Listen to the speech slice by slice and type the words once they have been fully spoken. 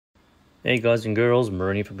Hey guys and girls,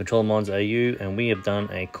 Marini from Control Minds AU, and we have done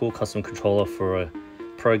a cool custom controller for a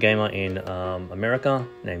pro gamer in America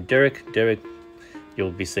named Derek. Derek,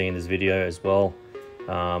 you'll be seeing this video as well.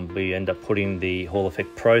 We end up putting the Hall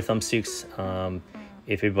Effect Pro thumbsticks.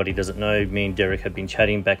 If everybody doesn't know, me and Derek have been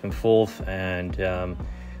chatting back and forth, and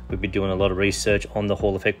we've been doing a lot of research on the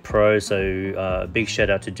Hall Effect Pro. So big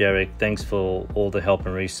shout out to Derek. Thanks for all the help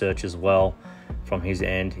and research as well from his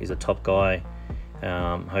end. He's a top guy.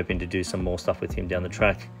 Hoping to do some more stuff with him down the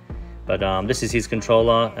track, but this is his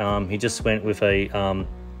controller. He just went with a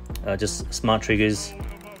just smart triggers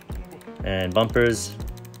and bumpers.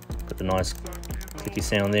 Got the nice clicky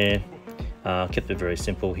sound there. Kept it very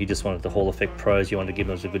simple. He just wanted the Hall Effect Pros. He wanted to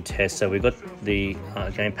give us a good test, so we got the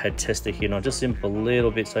gamepad tester here, and I'll just zoom up a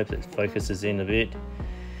little bit so it focuses in a bit.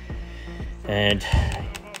 And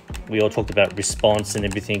we all talked about response and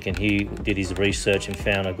everything, and he did his research and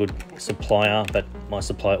found a good supplier, but my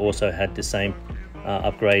supplier also had the same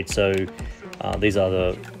upgrade. So these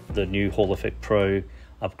are the new Hall Effect Pro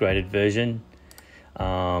upgraded version,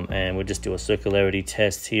 and we'll just do a circularity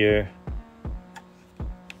test here,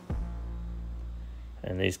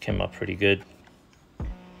 and these came up pretty good.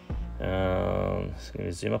 So I'm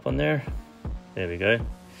gonna zoom up on there. There we go.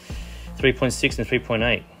 3.6 and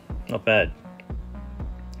 3.8, not bad.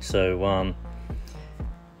 So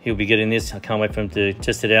he'll be getting this. I can't wait for him to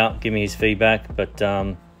test it out, give me his feedback. But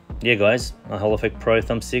yeah guys, our Hall Effect Pro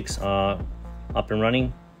thumbsticks are up and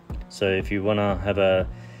running. So if you want to have a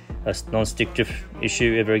non-stick drift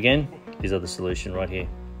issue ever again, these are the solution right here.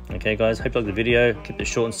 Okay guys, hope you liked the video. Keep it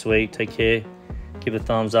short and sweet. Take care, give it a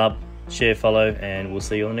thumbs up, share, follow, and we'll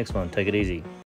see you on the next one. Take it easy.